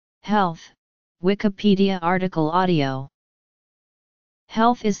Health, Wikipedia article audio.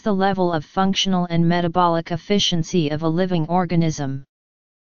 Health is the level of functional and metabolic efficiency of a living organism.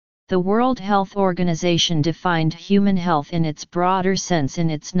 The World Health Organization defined human health in its broader sense in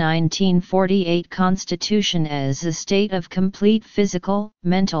its 1948 Constitution as a state of complete physical,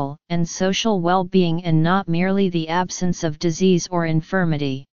 mental, and social well-being and not merely the absence of disease or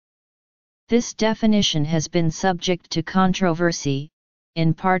infirmity. This definition has been subject to controversy,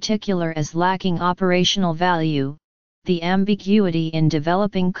 in particular as lacking operational value, the ambiguity in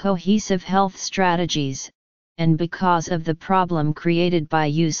developing cohesive health strategies, and because of the problem created by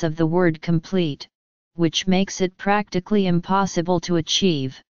use of the word complete, which makes it practically impossible to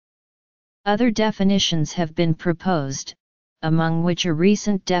achieve. Other definitions have been proposed, among which a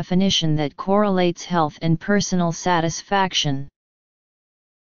recent definition that correlates health and personal satisfaction.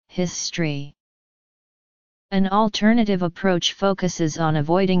 History. An alternative approach focuses on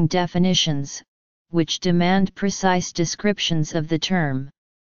avoiding definitions, which demand precise descriptions of the term.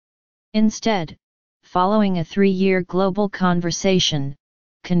 Instead, following a 3-year global conversation,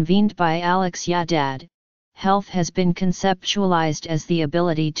 convened by Alex Yadad, health has been conceptualized as the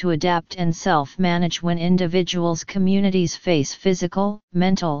ability to adapt and self-manage when individuals' communities face physical,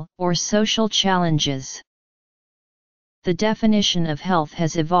 mental, or social challenges. The definition of health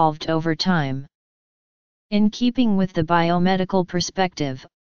has evolved over time. In keeping with the biomedical perspective,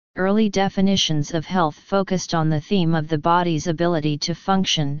 early definitions of health focused on the theme of the body's ability to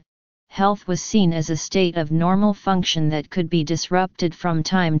function. Health was seen as a state of normal function that could be disrupted from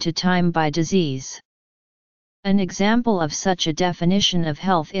time to time by disease. An example of such a definition of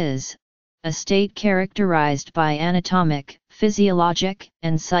health is a state characterized by anatomic, physiologic,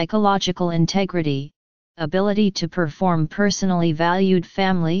 and psychological integrity, ability to perform personally valued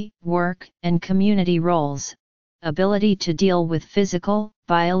family, work, and community roles, ability to deal with physical,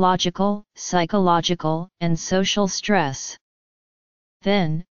 biological, psychological, and social stress.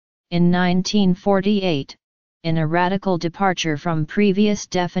 Then, in 1948, in a radical departure from previous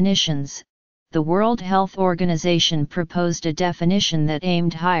definitions, the World Health Organization proposed a definition that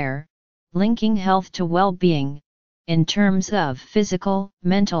aimed higher, linking health to well-being, in terms of physical,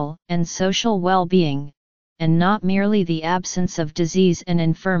 mental, and social well-being, and not merely the absence of disease and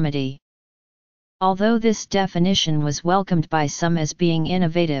infirmity. Although this definition was welcomed by some as being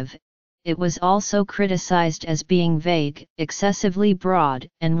innovative, it was also criticized as being vague, excessively broad,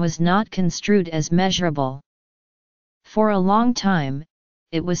 and was not construed as measurable. For a long time,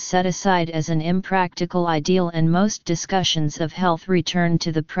 it was set aside as an impractical ideal, and most discussions of health returned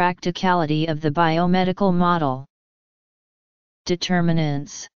to the practicality of the biomedical model.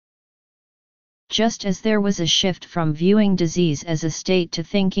 Determinants. Just as there was a shift from viewing disease as a state to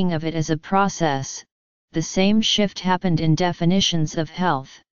thinking of it as a process, the same shift happened in definitions of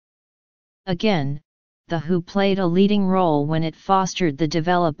health. Again, the WHO played a leading role when it fostered the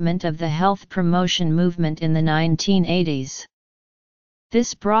development of the health promotion movement in the 1980s.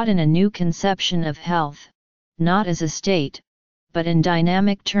 This brought in a new conception of health, not as a state, but in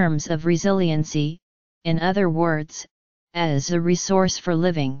dynamic terms of resiliency, in other words, as a resource for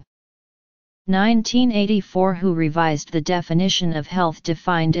living. 1984 WHO revised the definition of health,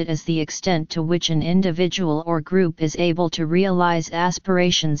 defined it as the extent to which an individual or group is able to realize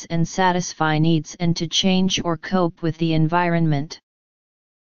aspirations and satisfy needs and to change or cope with the environment.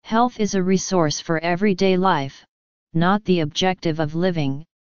 Health is a resource for everyday life, not the objective of living.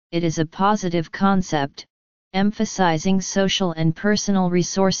 It is a positive concept, emphasizing social and personal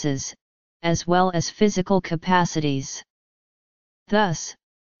resources, as well as physical capacities. Thus,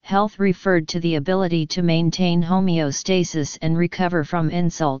 health referred to the ability to maintain homeostasis and recover from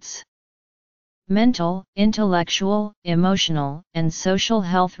insults. Mental, intellectual, emotional, and social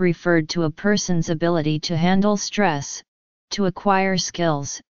health referred to a person's ability to handle stress, to acquire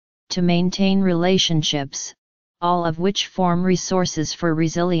skills, to maintain relationships, all of which form resources for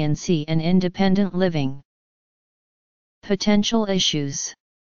resiliency and independent living. Potential issues.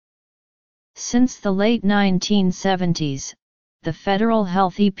 Since the late 1970s, the Federal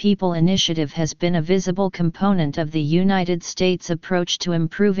Healthy People Initiative has been a visible component of the United States approach to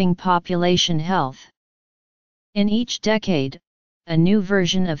improving population health. In each decade, a new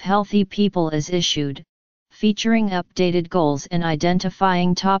version of Healthy People is issued, featuring updated goals and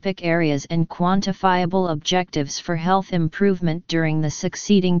identifying topic areas and quantifiable objectives for health improvement during the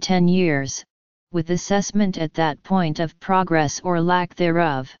succeeding 10 years, with assessment at that point of progress or lack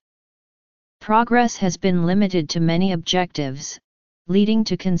thereof. Progress has been limited to many objectives, leading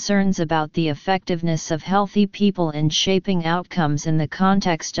to concerns about the effectiveness of healthy people in shaping outcomes in the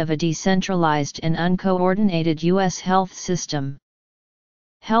context of a decentralized and uncoordinated U.S. health system.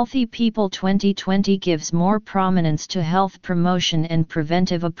 Healthy People 2020 gives more prominence to health promotion and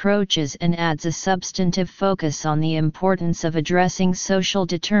preventive approaches and adds a substantive focus on the importance of addressing social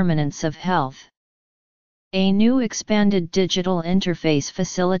determinants of health. A new expanded digital interface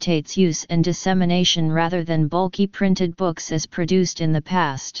facilitates use and dissemination rather than bulky printed books as produced in the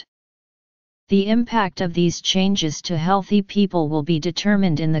past. The impact of these changes to healthy people will be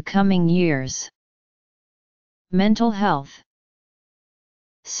determined in the coming years. Mental health.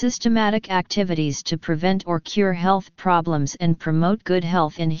 Systematic activities to prevent or cure health problems and promote good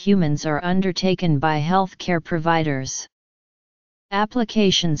health in humans are undertaken by healthcare providers.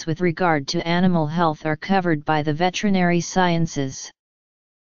 Applications with regard to animal health are covered by the veterinary sciences.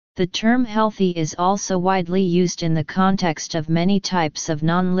 The term healthy is also widely used in the context of many types of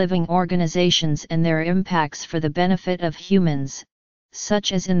non-living organizations and their impacts for the benefit of humans,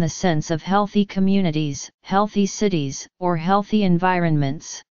 such as in the sense of healthy communities, healthy cities, or healthy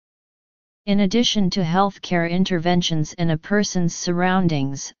environments. In addition to healthcare interventions in a person's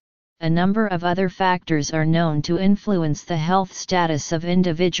surroundings, a number of other factors are known to influence the health status of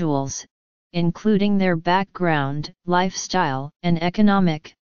individuals, including their background, lifestyle, and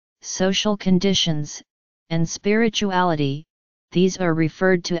economic, social conditions, and spirituality. These are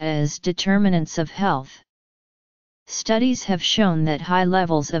referred to as determinants of health. Studies have shown that high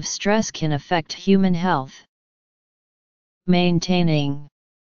levels of stress can affect human health. Maintaining.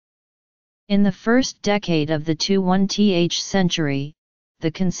 In the first decade of the 21st century,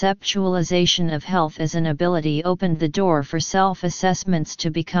 the conceptualization of health as an ability opened the door for self-assessments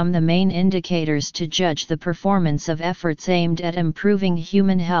to become the main indicators to judge the performance of efforts aimed at improving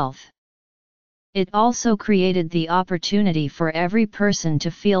human health. It also created the opportunity for every person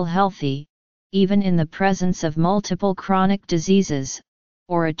to feel healthy, even in the presence of multiple chronic diseases,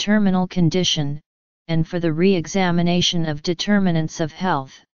 or a terminal condition, and for the re-examination of determinants of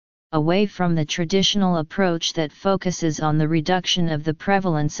health, away from the traditional approach that focuses on the reduction of the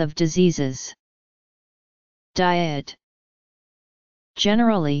prevalence of diseases. Diet.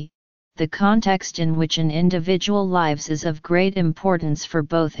 Generally, the context in which an individual lives is of great importance for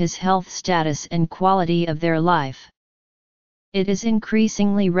both his health status and quality of their life. It is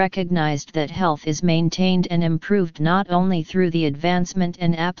increasingly recognized that health is maintained and improved not only through the advancement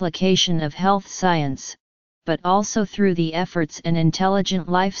and application of health science, but also through the efforts and intelligent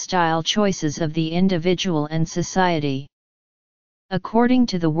lifestyle choices of the individual and society. According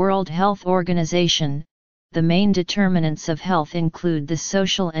to the World Health Organization, the main determinants of health include the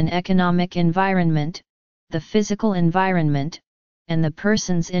social and economic environment, the physical environment, and the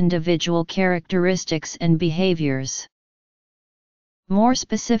person's individual characteristics and behaviors. More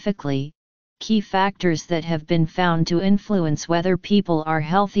specifically, key factors that have been found to influence whether people are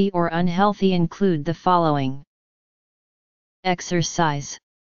healthy or unhealthy include the following: exercise,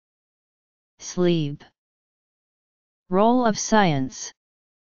 sleep, role of science,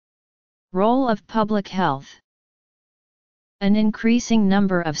 role of public health. An increasing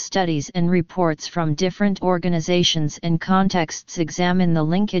number of studies and reports from different organizations and contexts examine the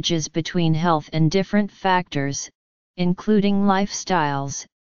linkages between health and different factors, including lifestyles,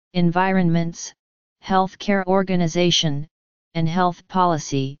 environments, healthcare organization, and health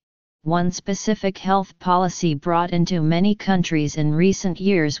policy. One specific health policy brought into many countries in recent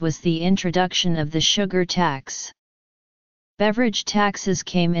years was the introduction of the sugar tax. Beverage taxes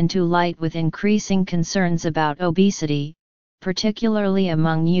came into light with increasing concerns about obesity, particularly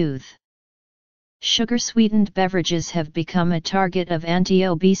among youth. Sugar-sweetened beverages have become a target of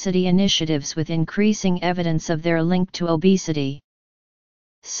anti-obesity initiatives with increasing evidence of their link to obesity.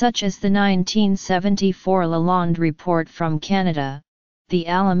 Such as the 1974 Lalonde report from Canada, the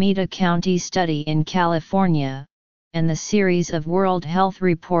Alameda County study in California, and the series of World Health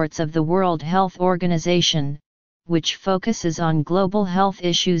reports of the World Health Organization, which focuses on global health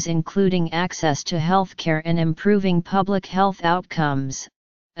issues including access to healthcare and improving public health outcomes,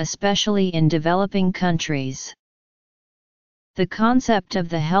 especially in developing countries. The concept of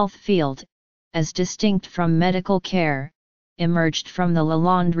the health field, as distinct from medical care, emerged from the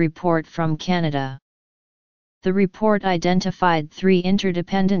Lalonde report from Canada. The report identified 3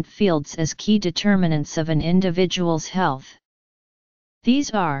 interdependent fields as key determinants of an individual's health.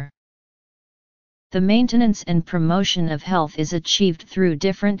 These are: the maintenance and promotion of health is achieved through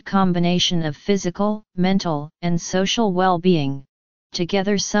different combination of physical, mental, and social well-being,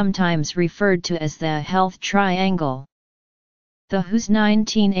 together sometimes referred to as the health triangle. The WHO's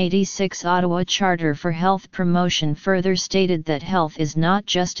 1986 Ottawa Charter for Health Promotion further stated that health is not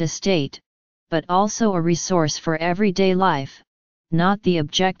just a state, but also a resource for everyday life, not the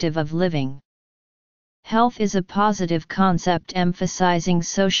objective of living. Health is a positive concept emphasizing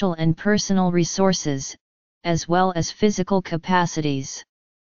social and personal resources, as well as physical capacities.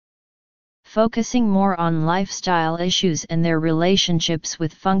 Focusing more on lifestyle issues and their relationships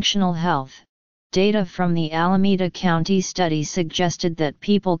with functional health, data from the Alameda County study suggested that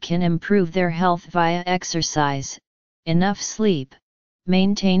people can improve their health via exercise, enough sleep,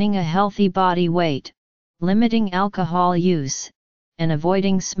 maintaining a healthy body weight, limiting alcohol use, and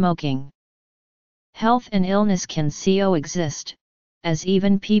avoiding smoking. Health and illness can coexist, as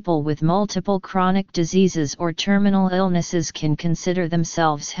even people with multiple chronic diseases or terminal illnesses can consider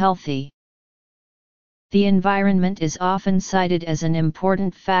themselves healthy. The environment is often cited as an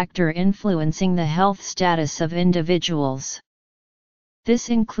important factor influencing the health status of individuals. This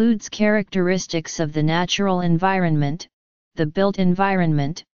includes characteristics of the natural environment, the built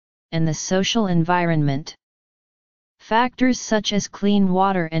environment, and the social environment. Factors such as clean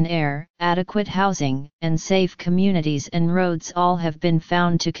water and air, adequate housing, and safe communities and roads all have been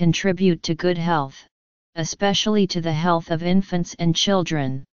found to contribute to good health, especially to the health of infants and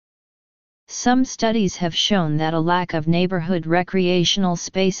children. Some studies have shown that a lack of neighborhood recreational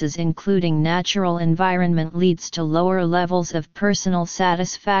spaces including natural environment leads to lower levels of personal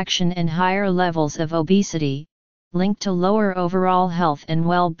satisfaction and higher levels of obesity, linked to lower overall health and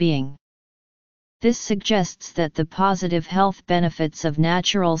well-being. This suggests that the positive health benefits of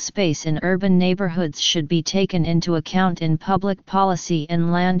natural space in urban neighborhoods should be taken into account in public policy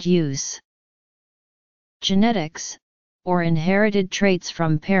and land use. Genetics, or inherited traits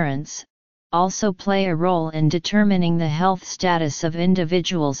from parents, also play a role in determining the health status of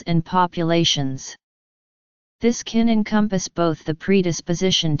individuals and populations. This can encompass both the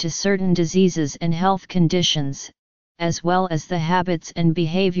predisposition to certain diseases and health conditions, as well as the habits and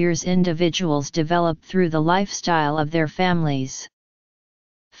behaviors individuals develop through the lifestyle of their families.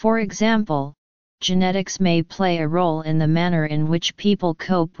 For example, genetics may play a role in the manner in which people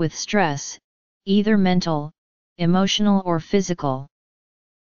cope with stress, either mental, emotional or physical.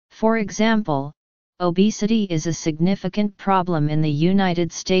 For example, obesity is a significant problem in the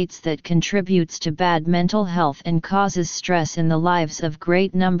United States that contributes to bad mental health and causes stress in the lives of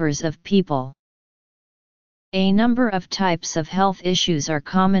great numbers of people. A number of types of health issues are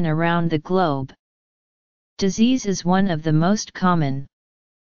common around the globe. Disease is one of the most common.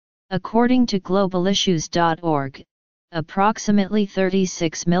 According to globalissues.org, approximately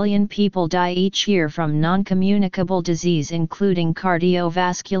 36 million people die each year from non-communicable disease including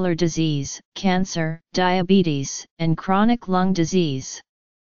cardiovascular disease, cancer, diabetes, and chronic lung disease.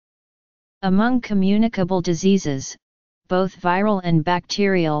 Among communicable diseases, both viral and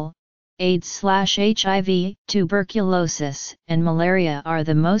bacterial, AIDS/HIV, tuberculosis, and malaria are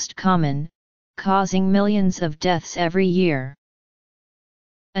the most common, causing millions of deaths every year.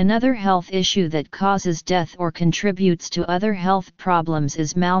 Another health issue that causes death or contributes to other health problems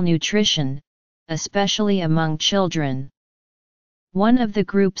is malnutrition, especially among children. One of the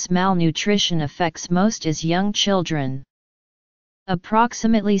groups malnutrition affects most is young children.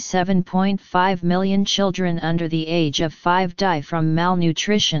 Approximately 7.5 million children under the age of 5 die from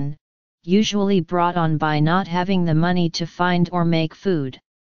malnutrition, usually brought on by not having the money to find or make food.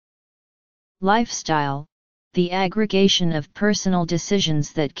 Lifestyle, the aggregation of personal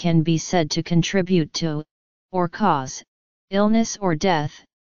decisions that can be said to contribute to, or cause, illness or death.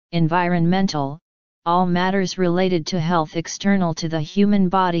 Environmental, all matters related to health external to the human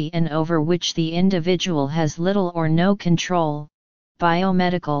body and over which the individual has little or no control.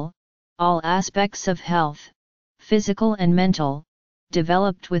 Biomedical, all aspects of health, physical and mental,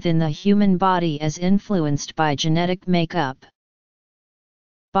 developed within the human body as influenced by genetic makeup.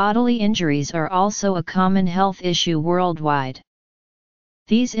 Bodily injuries are also a common health issue worldwide.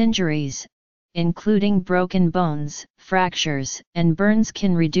 These injuries, including broken bones, fractures, and burns,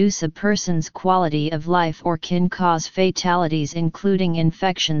 can reduce a person's quality of life or can cause fatalities, including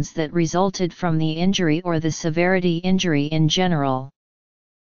infections that resulted from the injury or the severity injury in general.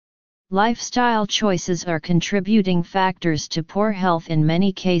 Lifestyle choices are contributing factors to poor health in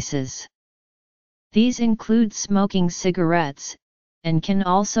many cases. These include smoking cigarettes, and can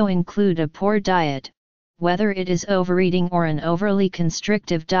also include a poor diet, whether it is overeating or an overly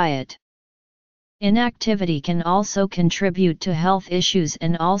constrictive diet. Inactivity can also contribute to health issues,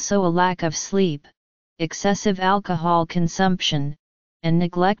 and also a lack of sleep, excessive alcohol consumption, and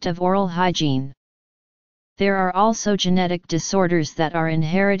neglect of oral hygiene. There are also genetic disorders that are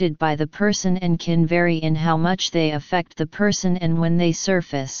inherited by the person and can vary in how much they affect the person and when they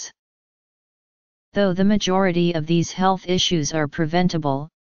surface. Though the majority of these health issues are preventable,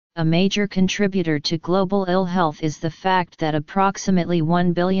 a major contributor to global ill health is the fact that approximately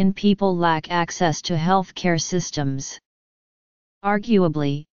 1 billion people lack access to healthcare systems.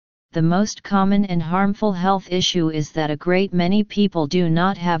 Arguably, the most common and harmful health issue is that a great many people do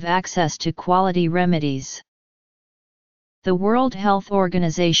not have access to quality remedies. The World Health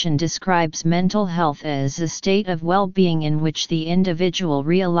Organization describes mental health as a state of well-being in which the individual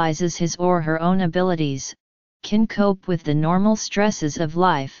realizes his or her own abilities, can cope with the normal stresses of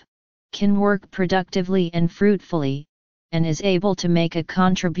life, can work productively and fruitfully, and is able to make a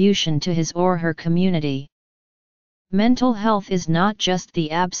contribution to his or her community. Mental health is not just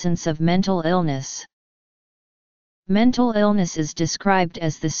the absence of mental illness. Mental illness is described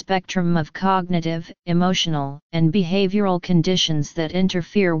as the spectrum of cognitive, emotional, and behavioral conditions that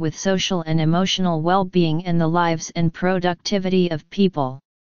interfere with social and emotional well-being and the lives and productivity of people.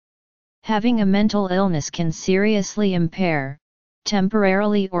 Having a mental illness can seriously impair,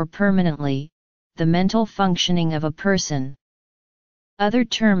 temporarily or permanently, the mental functioning of a person. Other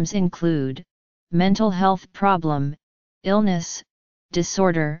terms include mental health problem, illness,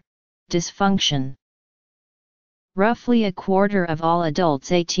 disorder, dysfunction. Roughly a quarter of all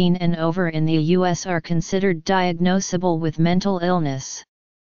adults 18 and over in the U.S. are considered diagnosable with mental illness.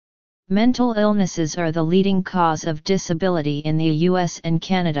 Mental illnesses are the leading cause of disability in the U.S. and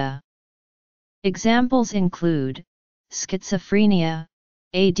Canada. Examples include schizophrenia,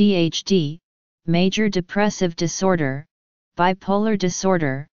 ADHD, major depressive disorder, bipolar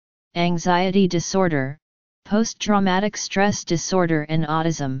disorder, anxiety disorder, post-traumatic stress disorder and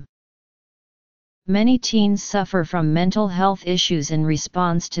autism. Many teens suffer from mental health issues in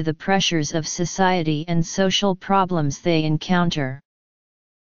response to the pressures of society and social problems they encounter.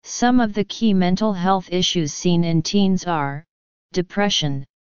 Some of the key mental health issues seen in teens are depression,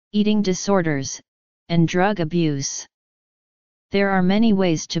 eating disorders, and drug abuse. There are many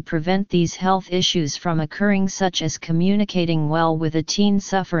ways to prevent these health issues from occurring, such as communicating well with a teen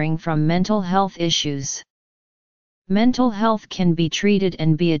suffering from mental health issues. Mental health can be treated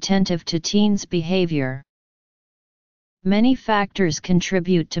and be attentive to teens' behavior. Many factors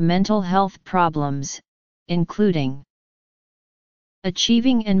contribute to mental health problems, including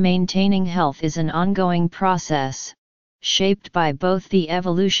achieving and maintaining health is an ongoing process, shaped by both the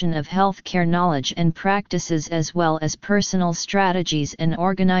evolution of healthcare knowledge and practices as well as personal strategies and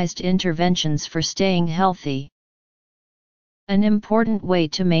organized interventions for staying healthy. An important way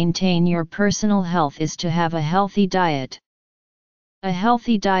to maintain your personal health is to have a healthy diet. A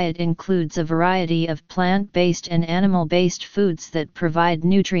healthy diet includes a variety of plant-based and animal-based foods that provide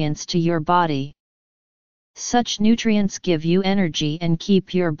nutrients to your body. Such nutrients give you energy and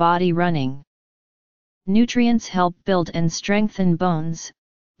keep your body running. Nutrients help build and strengthen bones,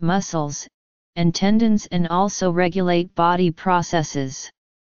 muscles, and tendons and also regulate body processes.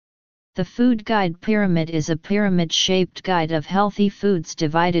 The Food Guide Pyramid is a pyramid-shaped guide of healthy foods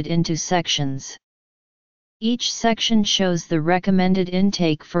divided into sections. Each section shows the recommended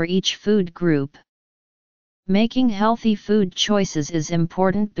intake for each food group. Making healthy food choices is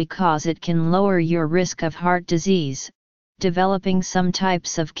important because it can lower your risk of heart disease, developing some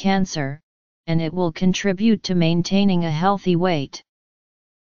types of cancer, and it will contribute to maintaining a healthy weight.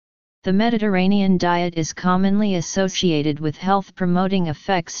 The Mediterranean diet is commonly associated with health-promoting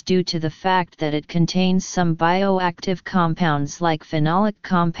effects due to the fact that it contains some bioactive compounds like phenolic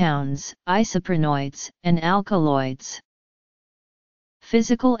compounds, isoprenoids, and alkaloids.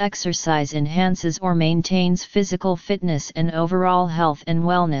 Physical exercise enhances or maintains physical fitness and overall health and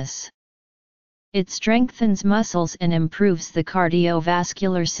wellness. It strengthens muscles and improves the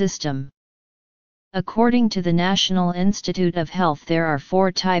cardiovascular system. According to the National Institute of Health, there are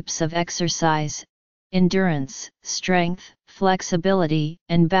 4 types of exercise: endurance, strength, flexibility,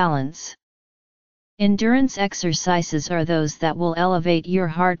 and balance. Endurance exercises are those that will elevate your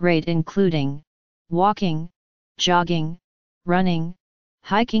heart rate, including walking, jogging, running,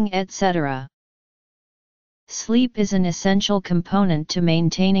 hiking, etc. Sleep is an essential component to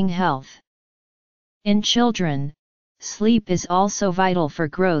maintaining health. In children, sleep is also vital for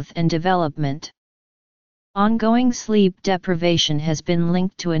growth and development. Ongoing sleep deprivation has been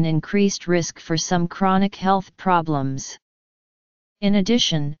linked to an increased risk for some chronic health problems. In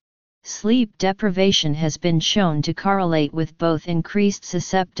addition, sleep deprivation has been shown to correlate with both increased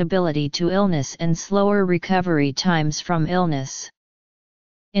susceptibility to illness and slower recovery times from illness.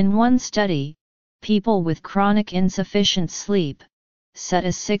 In one study, people with chronic insufficient sleep, set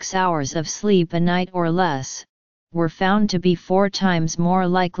as 6 hours of sleep a night or less, were found to be 4 times more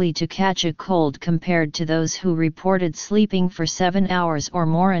likely to catch a cold compared to those who reported sleeping for 7 hours or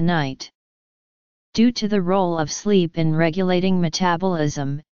more a night. Due to the role of sleep in regulating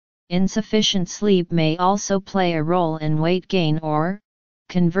metabolism, insufficient sleep may also play a role in weight gain or,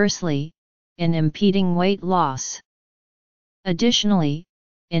 conversely, in impeding weight loss. Additionally,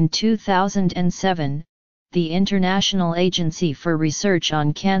 in 2007, the International Agency for Research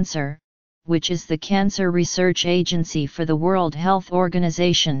on Cancer, which is the cancer research agency for the World Health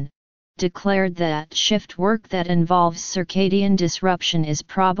Organization, declared that shift work that involves circadian disruption is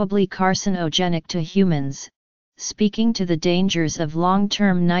probably carcinogenic to humans, speaking to the dangers of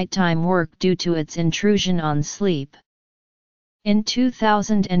long-term nighttime work due to its intrusion on sleep. In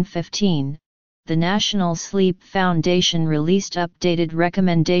 2015, the National Sleep Foundation released updated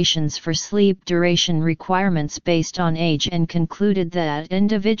recommendations for sleep duration requirements based on age and concluded that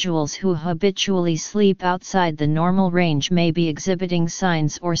individuals who habitually sleep outside the normal range may be exhibiting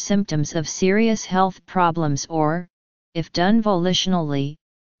signs or symptoms of serious health problems or, if done volitionally,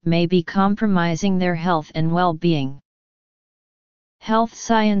 may be compromising their health and well-being. Health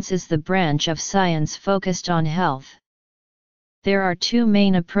science is the branch of science focused on health. There are two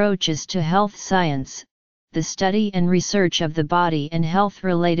main approaches to health science: the study and research of the body and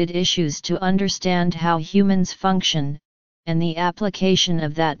health-related issues to understand how humans function, and the application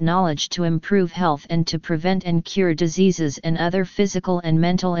of that knowledge to improve health and to prevent and cure diseases and other physical and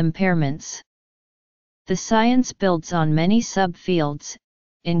mental impairments. The science builds on many subfields,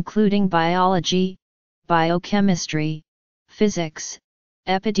 including biology, biochemistry, physics,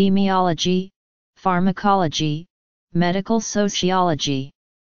 epidemiology, pharmacology, medical sociology.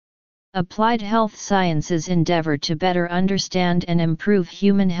 Applied health sciences endeavor to better understand and improve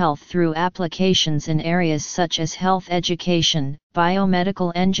human health through applications in areas such as health education,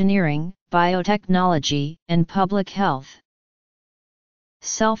 biomedical engineering, biotechnology, and public health.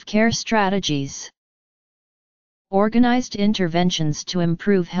 Self-care strategies. Organized interventions to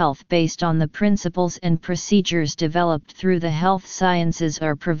improve health based on the principles and procedures developed through the health sciences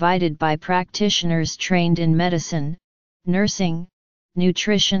are provided by practitioners trained in medicine, nursing,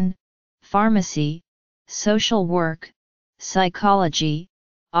 nutrition, pharmacy, social work, psychology,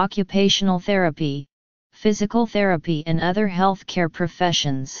 occupational therapy, physical therapy and other healthcare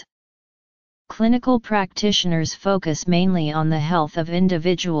professions. Clinical practitioners focus mainly on the health of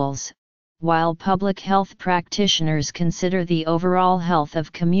individuals, while public health practitioners consider the overall health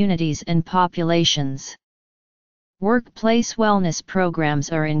of communities and populations. Workplace wellness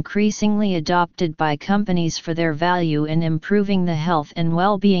programs are increasingly adopted by companies for their value in improving the health and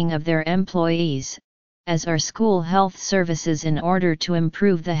well-being of their employees, as are school health services in order to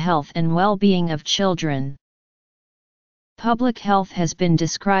improve the health and well-being of children. Public health has been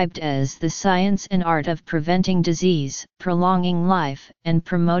described as the science and art of preventing disease, prolonging life, and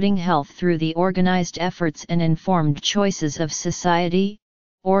promoting health through the organized efforts and informed choices of society,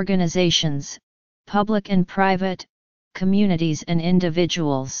 organizations, public and private, communities and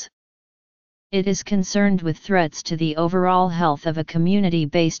individuals. It is concerned with threats to the overall health of a community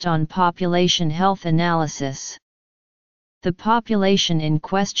based on population health analysis. The population in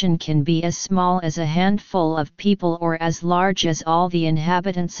question can be as small as a handful of people or as large as all the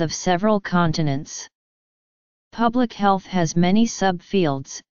inhabitants of several continents. Public health has many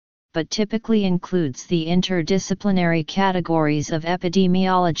subfields, but typically includes the interdisciplinary categories of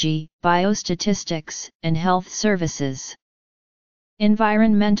epidemiology, biostatistics, and health services.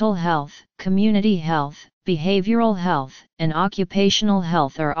 Environmental health, community health, behavioral health, and occupational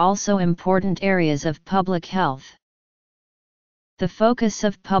health are also important areas of public health. The focus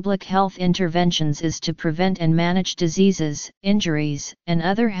of public health interventions is to prevent and manage diseases, injuries, and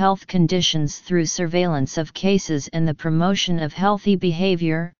other health conditions through surveillance of cases and the promotion of healthy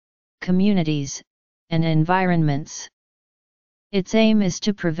behavior, communities, and environments. Its aim is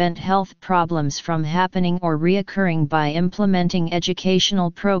to prevent health problems from happening or reoccurring by implementing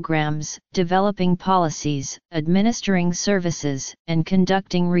educational programs, developing policies, administering services, and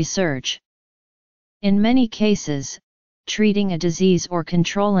conducting research. In many cases, treating a disease or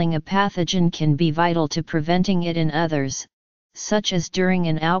controlling a pathogen can be vital to preventing it in others, such as during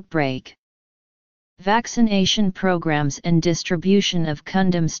an outbreak. Vaccination programs and distribution of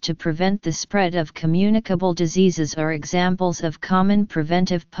condoms to prevent the spread of communicable diseases are examples of common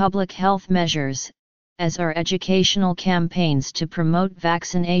preventive public health measures, as are educational campaigns to promote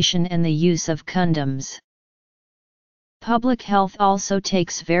vaccination and the use of condoms. Public health also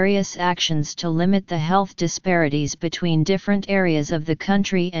takes various actions to limit the health disparities between different areas of the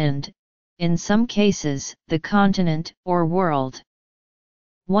country and, in some cases, the continent or world.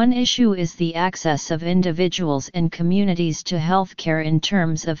 One issue is the access of individuals and communities to healthcare in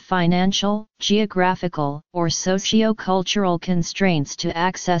terms of financial, geographical, or socio-cultural constraints to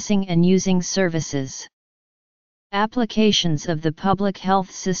accessing and using services. Applications of the public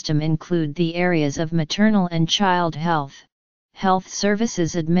health system include the areas of maternal and child health, health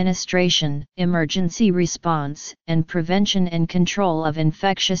services administration, emergency response, and prevention and control of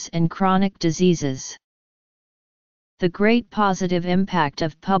infectious and chronic diseases. The great positive impact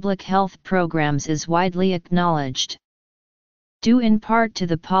of public health programs is widely acknowledged. Due in part to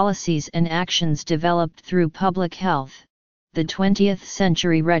the policies and actions developed through public health, the 20th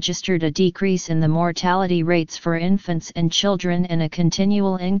century registered a decrease in the mortality rates for infants and children and a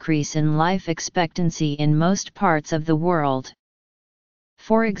continual increase in life expectancy in most parts of the world.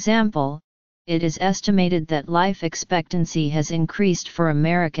 For example, it is estimated that life expectancy has increased for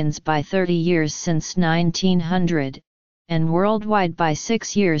Americans by 30 years since 1900, and worldwide by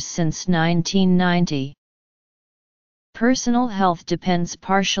 6 years since 1990. Personal health depends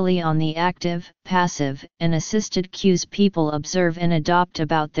partially on the active, passive, and assisted cues people observe and adopt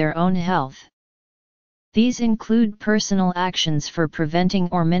about their own health. These include personal actions for preventing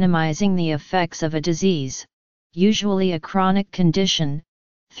or minimizing the effects of a disease, usually a chronic condition,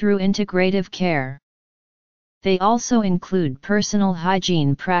 through integrative care. They also include personal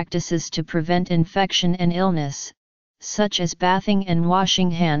hygiene practices to prevent infection and illness, such as bathing and washing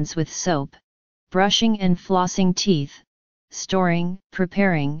hands with soap, brushing and flossing teeth, storing,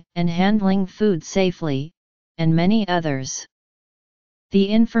 preparing, and handling food safely, and many others. The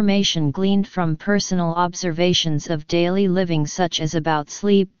information gleaned from personal observations of daily living such as about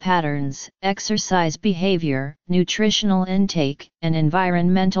sleep patterns, exercise behavior, nutritional intake, and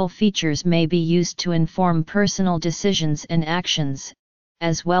environmental features may be used to inform personal decisions and actions,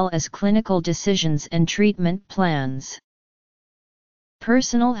 as well as clinical decisions and treatment plans.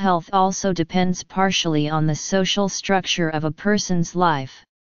 Personal health also depends partially on the social structure of a person's life.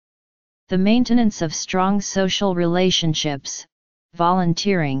 The maintenance of strong social relationships,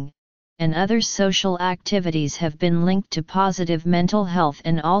 volunteering, and other social activities have been linked to positive mental health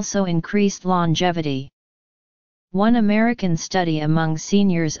and also increased longevity. One American study among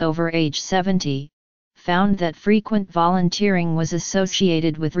seniors over age 70 found that frequent volunteering was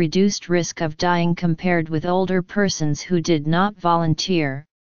associated with reduced risk of dying compared with older persons who did not volunteer,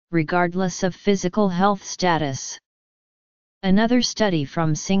 regardless of physical health status. Another study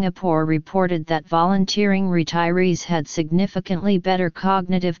from Singapore reported that volunteering retirees had significantly better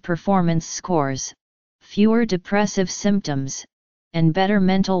cognitive performance scores, fewer depressive symptoms, and better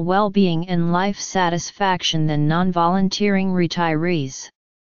mental well-being and life satisfaction than non-volunteering retirees.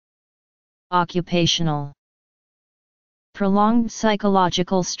 Occupational. Prolonged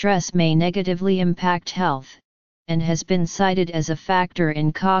psychological stress may negatively impact health, and has been cited as a factor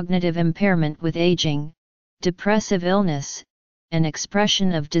in cognitive impairment with aging, depressive illness, and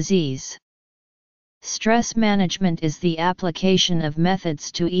expression of disease. Stress management is the application of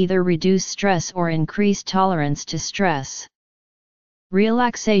methods to either reduce stress or increase tolerance to stress.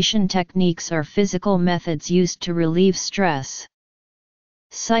 Relaxation techniques are physical methods used to relieve stress.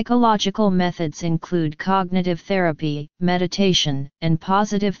 Psychological methods include cognitive therapy, meditation, and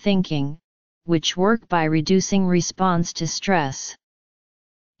positive thinking, which work by reducing response to stress.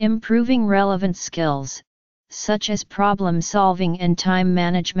 Improving relevant skills, such as problem-solving and time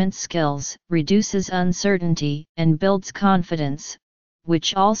management skills, reduces uncertainty and builds confidence,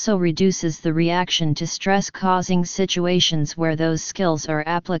 which also reduces the reaction to stress-causing situations where those skills are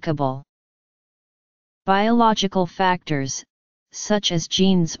applicable. Biological factors, such as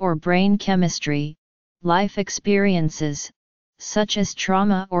genes or brain chemistry, life experiences, such as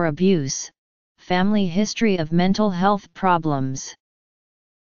trauma or abuse, family history of mental health problems.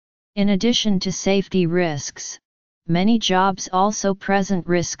 In addition to safety risks, many jobs also present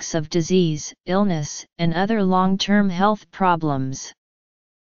risks of disease, illness, and other long-term health problems.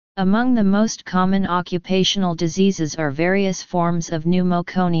 Among the most common occupational diseases are various forms of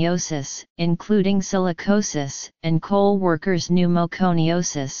pneumoconiosis, including silicosis, and coal workers'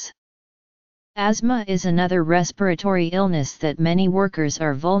 pneumoconiosis. Asthma is another respiratory illness that many workers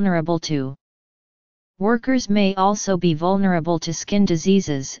are vulnerable to. Workers may also be vulnerable to skin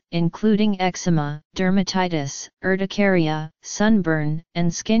diseases, including eczema, dermatitis, urticaria, sunburn,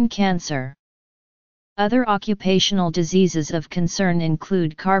 and skin cancer. Other occupational diseases of concern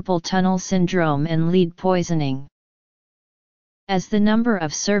include carpal tunnel syndrome and lead poisoning. As the number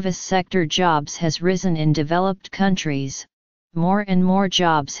of service sector jobs has risen in developed countries, more and more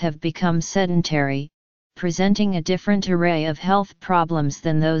jobs have become sedentary, presenting a different array of health problems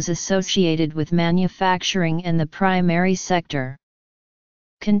than those associated with manufacturing and the primary sector.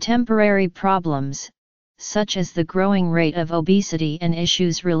 Contemporary problems, such as the growing rate of obesity and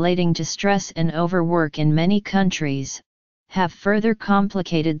issues relating to stress and overwork in many countries, have further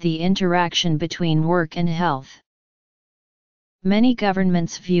complicated the interaction between work and health. Many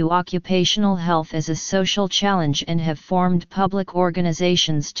governments view occupational health as a social challenge and have formed public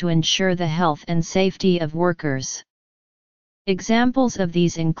organizations to ensure the health and safety of workers. Examples of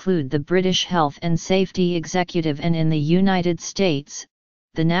these include the British Health and Safety Executive and in the United States,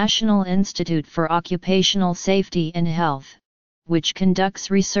 the National Institute for Occupational Safety and Health, which conducts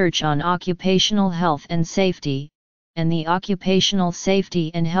research on occupational health and safety, and the Occupational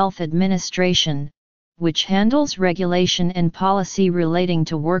Safety and Health Administration, which handles regulation and policy relating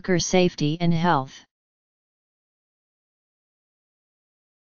to worker safety and health.